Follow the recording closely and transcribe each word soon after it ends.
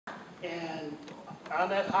And on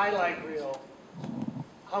that highlight reel,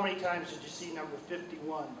 how many times did you see number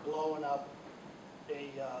 51 blowing up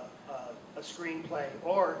a screenplay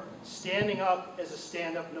or standing up as a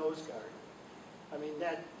stand-up nose guard? I mean,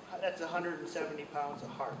 that's 170 pounds of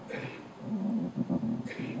heart.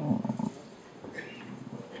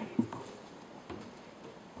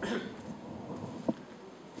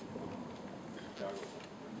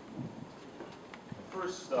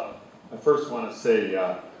 I first want to say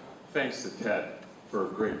thanks to Ted for a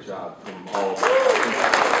great job from all of us.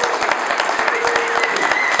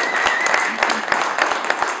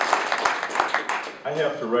 I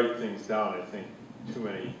have to write things down. I think too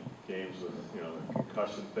many games with, the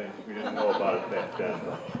concussion thing. We didn't know about it back then,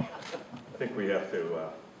 but I think we have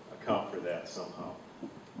to account for that somehow.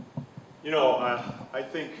 I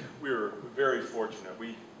think we were very fortunate.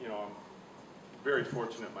 I'm very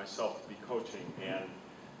fortunate myself to be coaching, and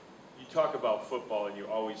you talk about football and you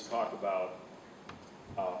always talk about,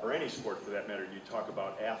 or any sport for that matter, you talk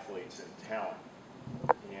about athletes and talent.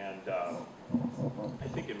 And I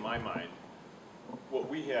think in my mind, what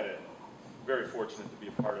we had, very fortunate to be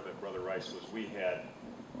a part of at Brother Rice, was we had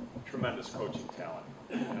tremendous coaching talent.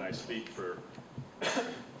 And I speak for,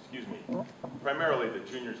 excuse me, primarily the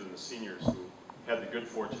juniors and the seniors who had the good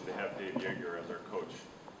fortune to have Dave Yeager as our coach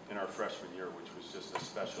in our freshman year, which was just a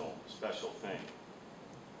special, special thing.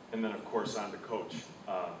 And then, of course, on to coach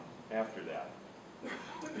after that.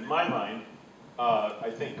 In my mind,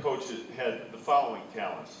 I think Coach had the following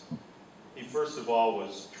talents. He, first of all,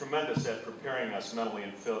 was tremendous at preparing us mentally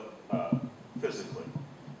and physically.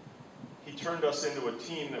 He turned us into a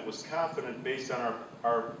team that was confident based on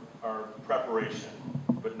our preparation,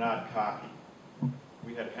 but not cocky.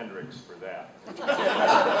 We had Hendricks for that.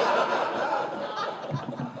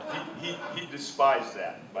 He despised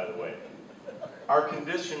that, by the way. Our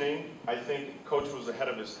conditioning, I think Coach was ahead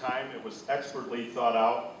of his time. It was expertly thought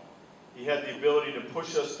out. He had the ability to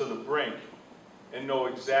push us to the brink and know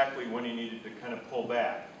exactly when he needed to kind of pull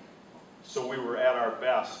back. So we were at our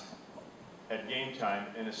best at game time,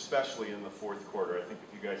 and especially in the fourth quarter. I think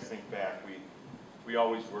if you guys think back, we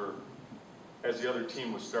always were, as the other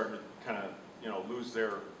team was starting to kind of, lose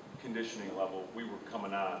their conditioning level, we were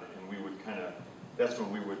coming on, and we would that's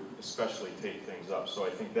when we would especially take things up. So I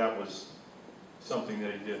think that was something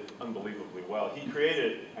that he did unbelievably well. He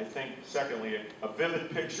created, I think, secondly, a vivid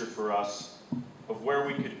picture for us of where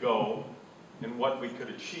we could go and what we could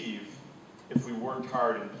achieve if we worked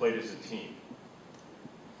hard and played as a team.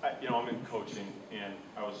 I'm in coaching, and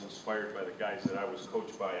I was inspired by the guys that I was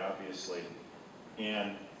coached by, obviously.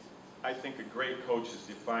 And I think a great coach is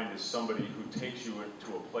defined as somebody who takes you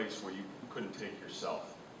to a place where you couldn't take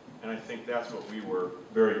yourself. And I think that's what we were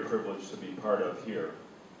very privileged to be part of here.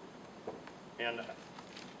 And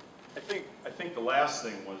I think the last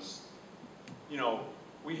thing was,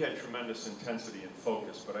 we had tremendous intensity and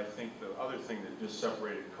focus, but I think the other thing that just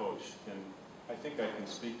separated Coach, and I think I can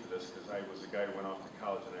speak to this because I was a guy who went off to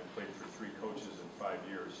college and I played for 3 coaches in 5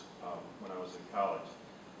 years when I was in college.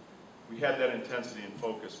 We had that intensity and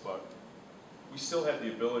focus, but we still had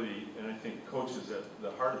the ability, and I think Coach is at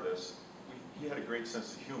the heart of this, he had a great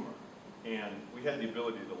sense of humor. And we had the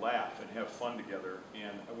ability to laugh and have fun together,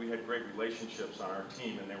 and we had great relationships on our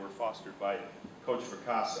team, and they were fostered by Coach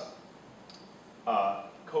Fracassa.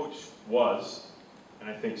 Coach was, and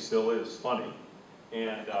I think still is, funny,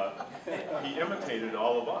 and he imitated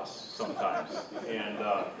all of us sometimes. And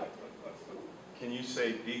can you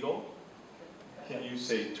say beagle? Can you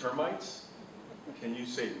say termites? Can you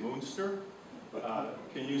say moonster?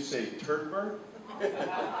 Can you say turdbird?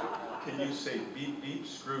 Can you say beep beep,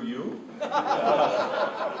 screw you?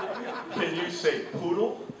 Can you say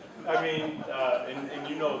poodle? I mean, and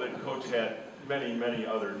you know that Coach had many, many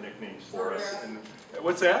other nicknames for us. And,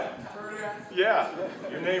 what's that? Yeah,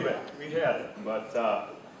 you name it, we had it. But,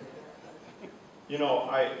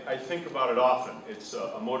 I think about it often. It's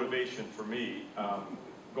a motivation for me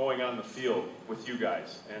going on the field with you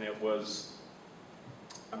guys. And it was,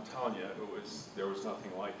 I'm telling you, there was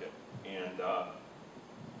nothing like it. And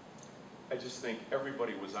I just think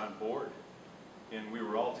everybody was on board, and we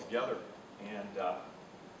were all together, and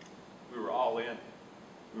we were all in.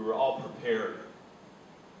 We were all prepared,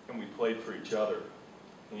 and we played for each other.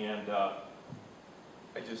 And I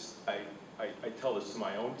tell this to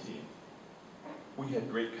my own team. We had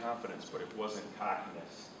great confidence, but it wasn't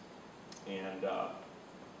cockiness. And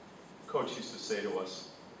Coach used to say to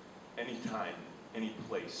us, anytime, any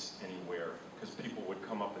place, anywhere, because people would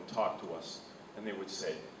come up and talk to us, and they would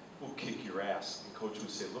say, we'll kick your ass. And Coach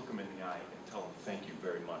would say, look them in the eye and tell them thank you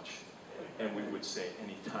very much. And we would say,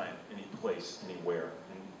 anytime, any place, anywhere.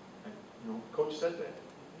 And Coach said that.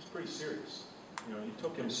 He was pretty serious. You know, you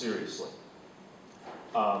took him seriously.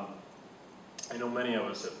 I know many of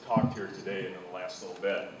us have talked here today in the last little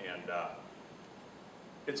bit, and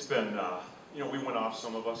it's been, you know, we went off,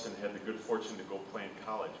 some of us, and had the good fortune to go play in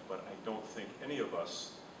college, but I don't think any of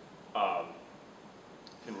us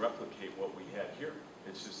can replicate what we had here.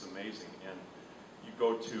 It's just amazing. And you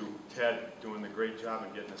go to Ted doing the great job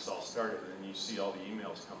in getting us all started, and you see all the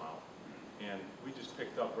emails come out. And we just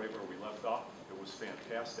picked up right where we left off. It was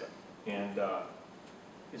fantastic. And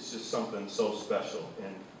it's just something so special.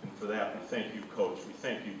 And for that, we thank you, Coach. We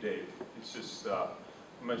thank you, Dave. It's just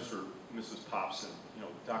Mr. Mrs. Popson, you know,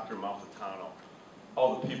 Dr. Malfitano,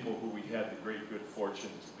 all the people who we had the great good fortune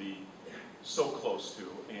to be so close to.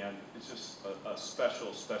 And it's just a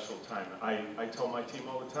special, special time. I tell my team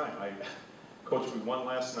all the time, Coach, we won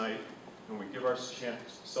last night, and we give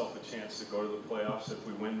ourselves a chance to go to the playoffs if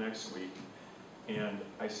we win next week. And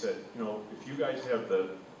I said, you know, if you guys have the,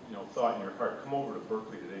 you know, thought in your heart, come over to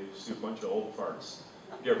Berkeley today, see a bunch of old farts,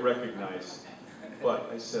 get recognized. But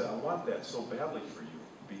I said, I want that so badly for you,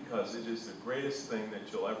 because it is the greatest thing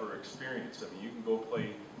that you'll ever experience. I mean, you can go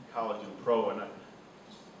play college and pro, and I,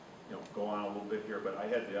 you know, go on a little bit here, but I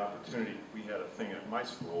had the opportunity. We had a thing at my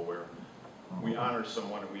school where we honored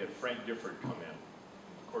someone, and we had Frank Gifford come in.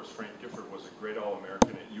 Of course, Frank Gifford was a great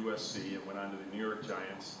All-American at USC and went on to the New York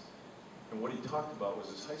Giants. And what he talked about was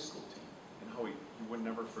his high school team and how he would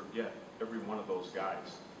never forget every one of those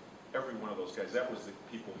guys. Every one of those guys. That was the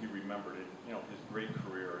people he remembered in, you know, his great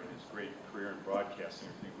career and his great career in broadcasting.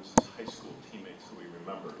 Everything was his high school teammates who he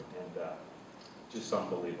remembered, and just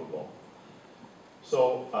unbelievable.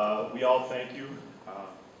 So we all thank you.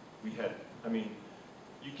 We had, I mean,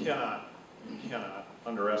 you cannot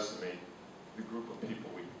underestimate the group of people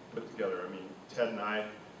we put together. I mean, Ted and I,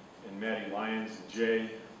 and Maddie Lyons, and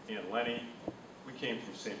Jay, and Lenny, we came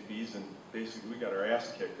from St. Bees, and basically we got our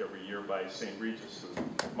ass kicked every year by St. Regis, who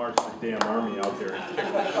marched the damn army out there and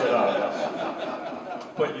kicked the shit out of us.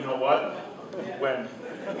 But you know what? When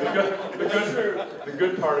the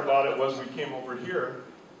good part about it was we came over here,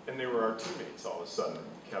 and they were our teammates all of a sudden,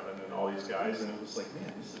 Kevin and all these guys, and it was like,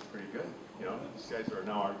 man, this is pretty good. You know, these guys are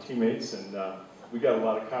now our teammates, and we got a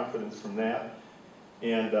lot of confidence from that.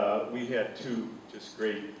 And we had two just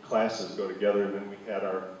great classes go together, and then we had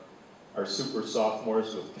our super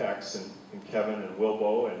sophomores with Tex and Kevin and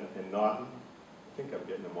Wilbo and Naughton. I think I'm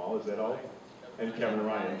getting them all, is that all? And Kevin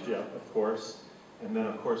Ryan, yeah, of course. And then,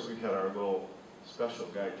 of course, we had our little special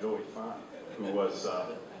guy, Joey Font, who was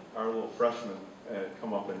our little freshman,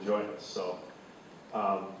 come up and join us. So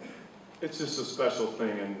it's just a special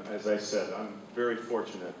thing, and as I said, I'm very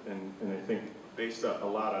fortunate, and I think based a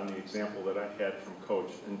lot on the example that I had from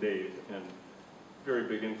Coach and Dave, and very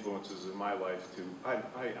big influences in my life too.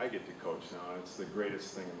 I get to coach now, and it's the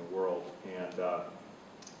greatest thing in the world, and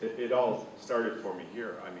it all started for me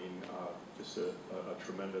here. I mean, just a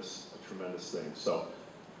tremendous thing. So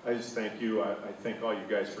I just thank you. I thank all you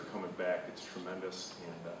guys for coming back. It's tremendous,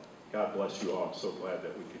 and God bless you all. I'm so glad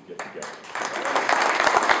that we could get together.